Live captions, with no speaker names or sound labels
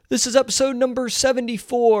This is episode number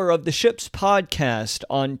 74 of the SHIPS podcast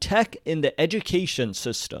on tech in the education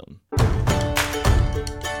system.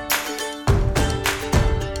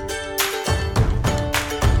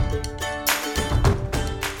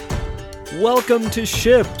 Welcome to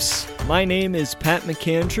SHIPS. My name is Pat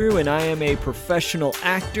McAndrew, and I am a professional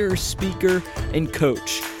actor, speaker, and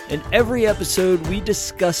coach. In every episode, we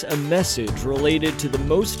discuss a message related to the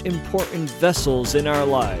most important vessels in our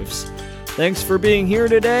lives. Thanks for being here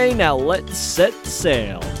today. Now let's set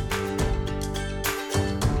sail.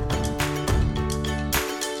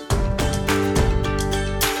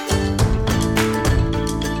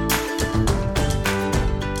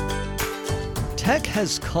 Tech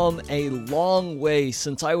has come a long way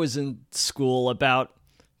since I was in school about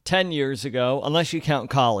 10 years ago, unless you count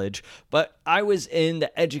college, but I was in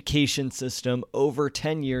the education system over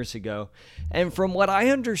 10 years ago. And from what I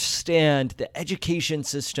understand, the education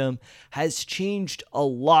system has changed a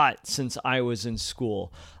lot since I was in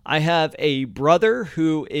school. I have a brother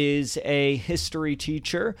who is a history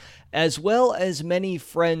teacher, as well as many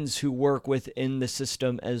friends who work within the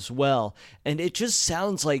system as well. And it just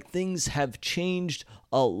sounds like things have changed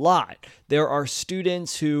a lot. There are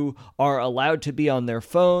students who are allowed to be on their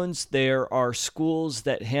phones. There are schools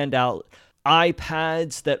that hand out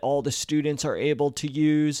iPads that all the students are able to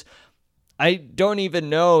use. I don't even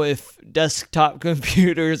know if desktop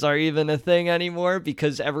computers are even a thing anymore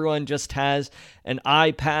because everyone just has an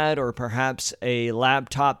iPad or perhaps a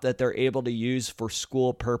laptop that they're able to use for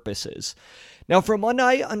school purposes. Now, from what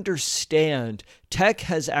I understand, tech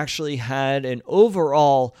has actually had an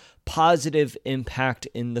overall positive impact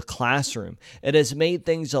in the classroom. It has made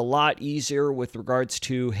things a lot easier with regards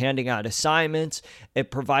to handing out assignments.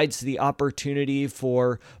 It provides the opportunity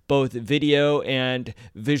for both video and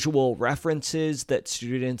visual references that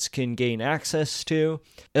students can gain access to.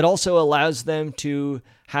 It also allows them to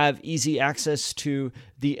have easy access to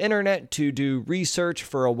the internet to do research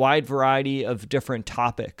for a wide variety of different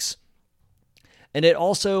topics. And it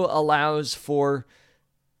also allows for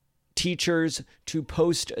teachers to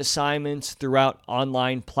post assignments throughout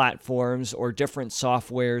online platforms or different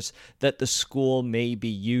softwares that the school may be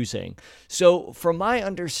using. So from my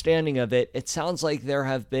understanding of it, it sounds like there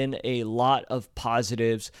have been a lot of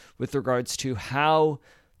positives with regards to how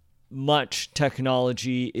much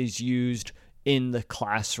technology is used in the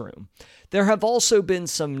classroom. There have also been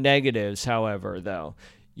some negatives, however, though.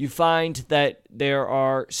 You find that there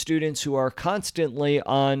are students who are constantly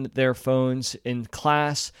on their phones in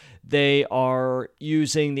class. They are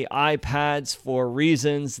using the iPads for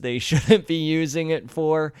reasons they shouldn't be using it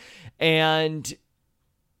for, and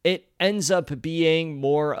it ends up being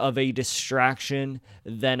more of a distraction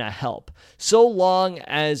than a help. So long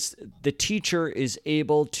as the teacher is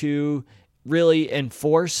able to really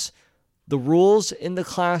enforce the rules in the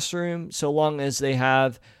classroom, so long as they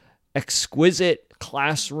have exquisite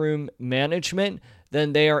classroom management,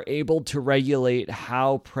 then they are able to regulate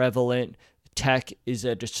how prevalent tech is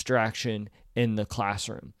a distraction in the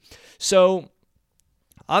classroom. So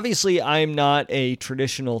obviously, I'm not a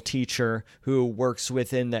traditional teacher who works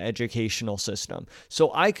within the educational system.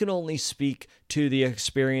 So I can only speak to the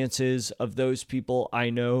experiences of those people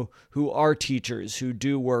I know who are teachers who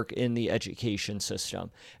do work in the education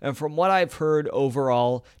system. And from what I've heard,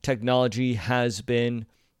 overall, technology has been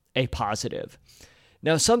a positive.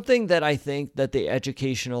 Now, something that I think that the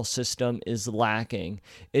educational system is lacking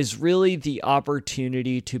is really the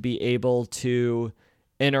opportunity to be able to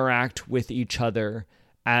interact with each other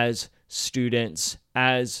as students,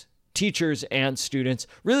 as teachers and students,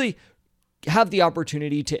 really have the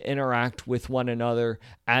opportunity to interact with one another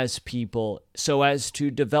as people so as to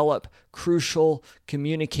develop crucial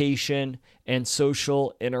communication and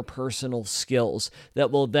social interpersonal skills that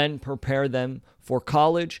will then prepare them for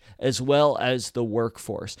college as well as the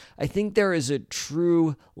workforce. I think there is a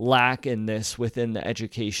true lack in this within the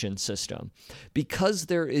education system because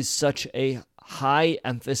there is such a high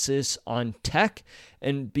emphasis on tech,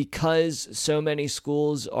 and because so many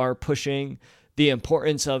schools are pushing the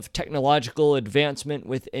importance of technological advancement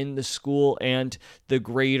within the school and the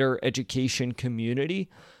greater education community,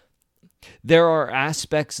 there are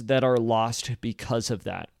aspects that are lost because of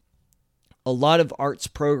that. A lot of arts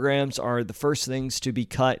programs are the first things to be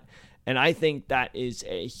cut, and I think that is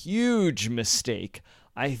a huge mistake.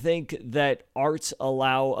 I think that arts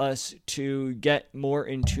allow us to get more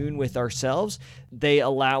in tune with ourselves. They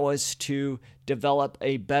allow us to develop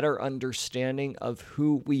a better understanding of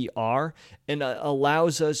who we are, and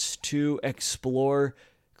allows us to explore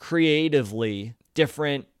creatively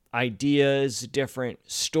different ideas, different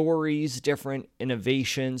stories, different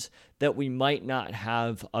innovations that we might not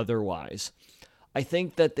have otherwise. I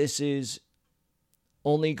think that this is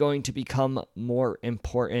only going to become more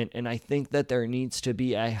important, and I think that there needs to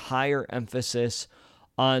be a higher emphasis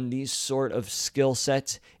on these sort of skill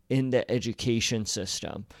sets in the education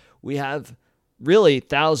system. We have really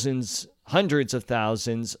thousands, hundreds of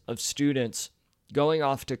thousands of students going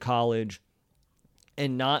off to college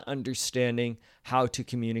and not understanding how to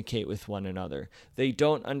communicate with one another. They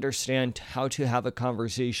don't understand how to have a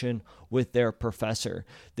conversation with their professor.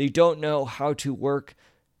 They don't know how to work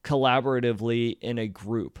collaboratively in a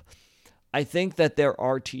group. I think that there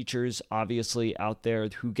are teachers, obviously, out there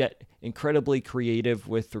who get incredibly creative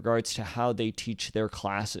with regards to how they teach their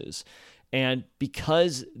classes. And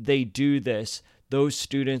because they do this, those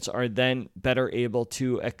students are then better able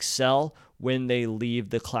to excel when they leave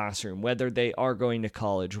the classroom, whether they are going to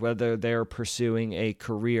college, whether they're pursuing a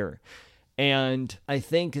career. And I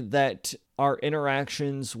think that our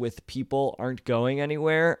interactions with people aren't going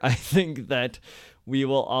anywhere. I think that we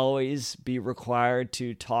will always be required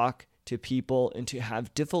to talk to people and to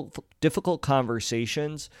have difficult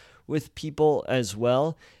conversations with people as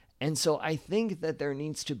well. And so I think that there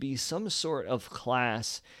needs to be some sort of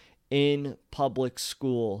class in public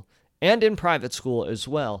school and in private school as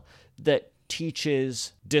well that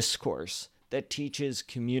teaches discourse, that teaches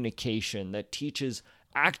communication, that teaches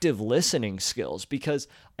active listening skills, because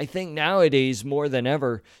I think nowadays more than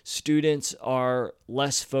ever, students are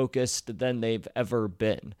less focused than they've ever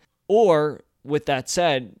been. Or with that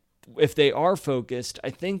said, if they are focused, I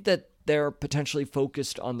think that they're potentially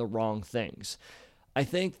focused on the wrong things. I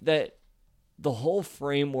think that the whole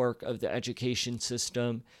framework of the education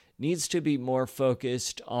system needs to be more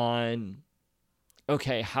focused on,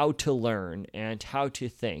 okay, how to learn and how to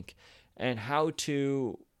think and how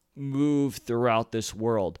to move throughout this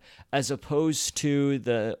world, as opposed to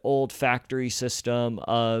the old factory system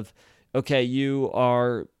of, okay, you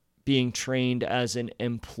are being trained as an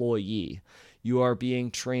employee. You are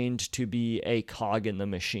being trained to be a cog in the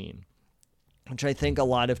machine, which I think a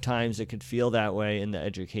lot of times it could feel that way in the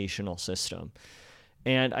educational system.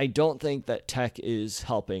 And I don't think that tech is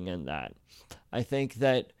helping in that. I think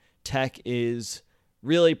that tech is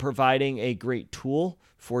really providing a great tool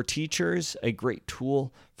for teachers, a great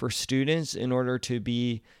tool for students in order to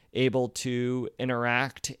be able to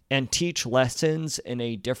interact and teach lessons in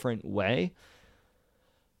a different way.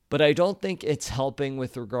 But I don't think it's helping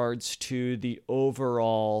with regards to the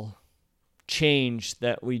overall change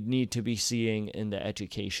that we need to be seeing in the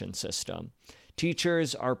education system.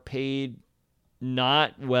 Teachers are paid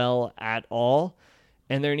not well at all,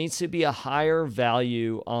 and there needs to be a higher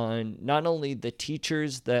value on not only the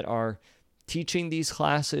teachers that are teaching these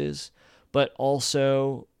classes, but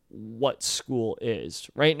also what school is.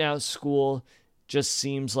 Right now, school just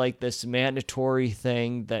seems like this mandatory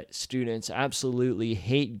thing that students absolutely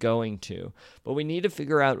hate going to. But we need to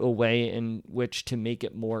figure out a way in which to make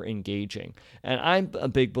it more engaging. And I'm a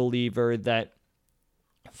big believer that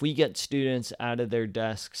if we get students out of their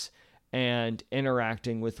desks and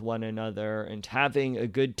interacting with one another and having a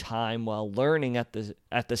good time while learning at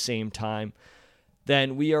the same time,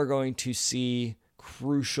 then we are going to see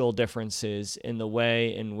crucial differences in the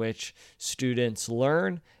way in which students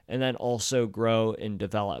learn and then also grow and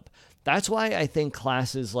develop. That's why I think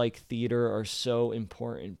classes like theater are so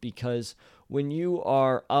important, because when you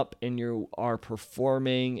are up and you are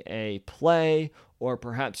performing a play, or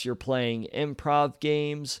perhaps you're playing improv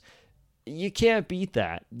games, you can't beat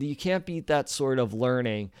that. You can't beat that sort of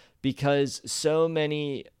learning, because so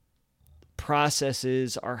many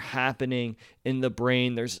processes are happening in the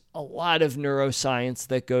brain. There's a lot of neuroscience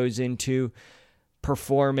that goes into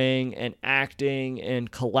performing and acting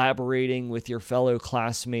and collaborating with your fellow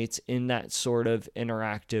classmates in that sort of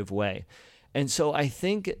interactive way. And so I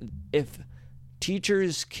think if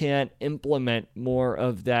teachers can implement more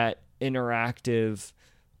of that interactive,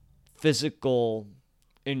 physical,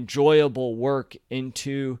 enjoyable work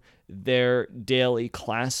into their daily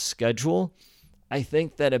class schedule, I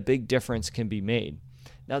think that a big difference can be made.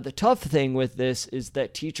 Now, the tough thing with this is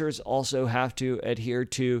that teachers also have to adhere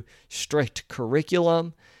to strict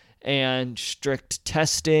curriculum and strict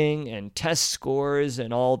testing and test scores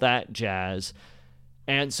and all that jazz.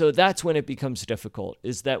 And so that's when it becomes difficult,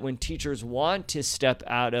 is that when teachers want to step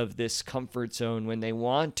out of this comfort zone, when they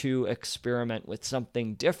want to experiment with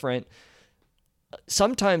something different,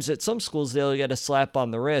 sometimes at some schools they'll get a slap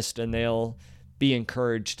on the wrist and they'll be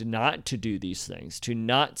encouraged not to do these things, to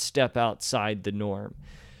not step outside the norm.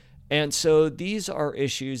 And so these are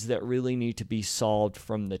issues that really need to be solved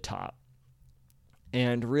from the top,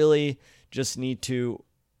 and really just need to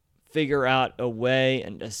figure out a way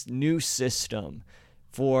and a new system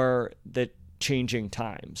for the changing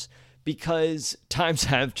times. because times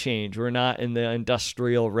have changed. We're not in the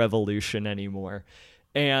Industrial Revolution anymore.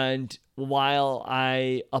 And while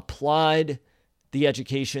I applaud the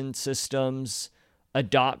education system's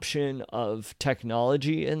adoption of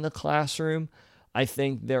technology in the classroom, I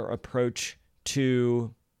think their approach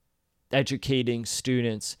to educating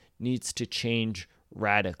students needs to change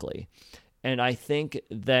radically. And I think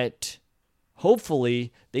that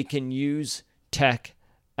hopefully they can use tech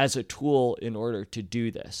as a tool in order to do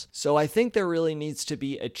this. So I think there really needs to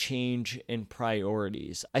be a change in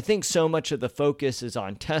priorities. I think so much of the focus is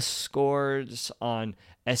on test scores, on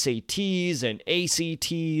SATs and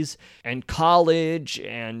ACTs and college,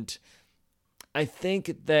 and I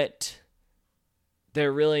think that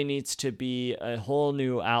there really needs to be a whole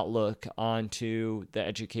new outlook onto the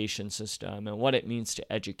education system and what it means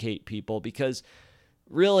to educate people, because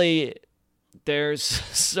really there's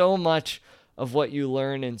so much of what you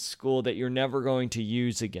learn in school that you're never going to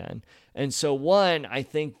use again. And so one, I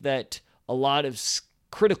think that a lot of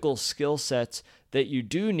critical skill sets that you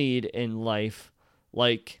do need in life,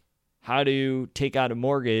 like how to take out a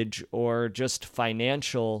mortgage or just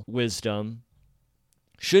financial wisdom,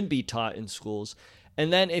 should be taught in schools.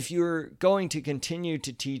 And then if you're going to continue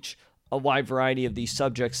to teach a wide variety of these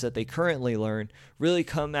subjects that they currently learn, really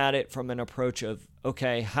come at it from an approach of,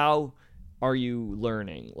 okay, how are you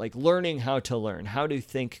learning? Like learning how to learn, how to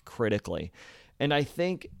think critically. And I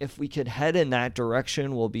think if we could head in that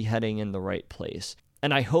direction, we'll be heading in the right place.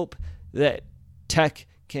 And I hope that tech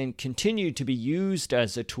can continue to be used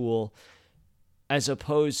as a tool as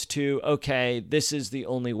opposed to, okay, this is the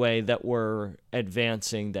only way that we're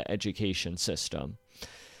advancing the education system.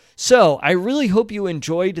 So I really hope you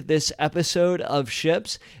enjoyed this episode of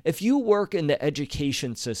Ships. If you work in the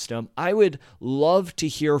education system, I would love to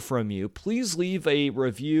hear from you. Please leave a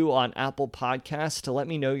review on Apple Podcasts to let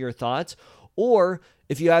me know your thoughts. Or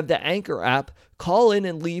if you have the Anchor app, call in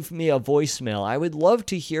and leave me a voicemail. I would love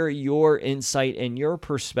to hear your insight and your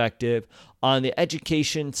perspective on the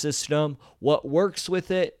education system, what works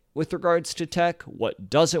with it with regards to tech, what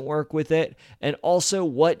doesn't work with it, and also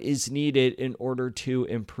what is needed in order to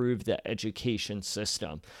improve the education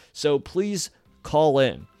system. So please call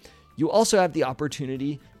in. You also have the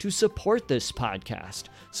opportunity to support this podcast.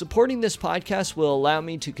 Supporting this podcast will allow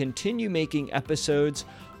me to continue making episodes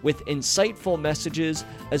with insightful messages,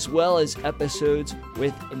 as well as episodes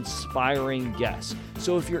with inspiring guests.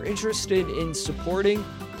 So if you're interested in supporting,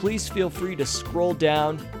 please feel free to scroll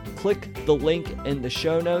down, click the link in the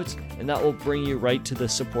show notes, and that will bring you right to the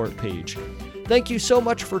support page. Thank you so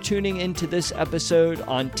much for tuning into this episode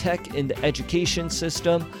on tech in the education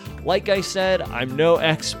system. Like I said, I'm no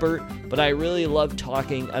expert, but I really love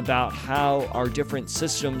talking about how our different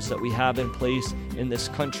systems that we have in place in this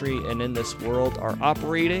country and in this world are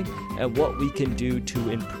operating and what we can do to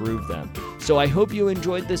improve them. So I hope you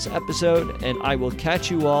enjoyed this episode, and I will catch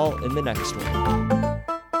you all in the next one.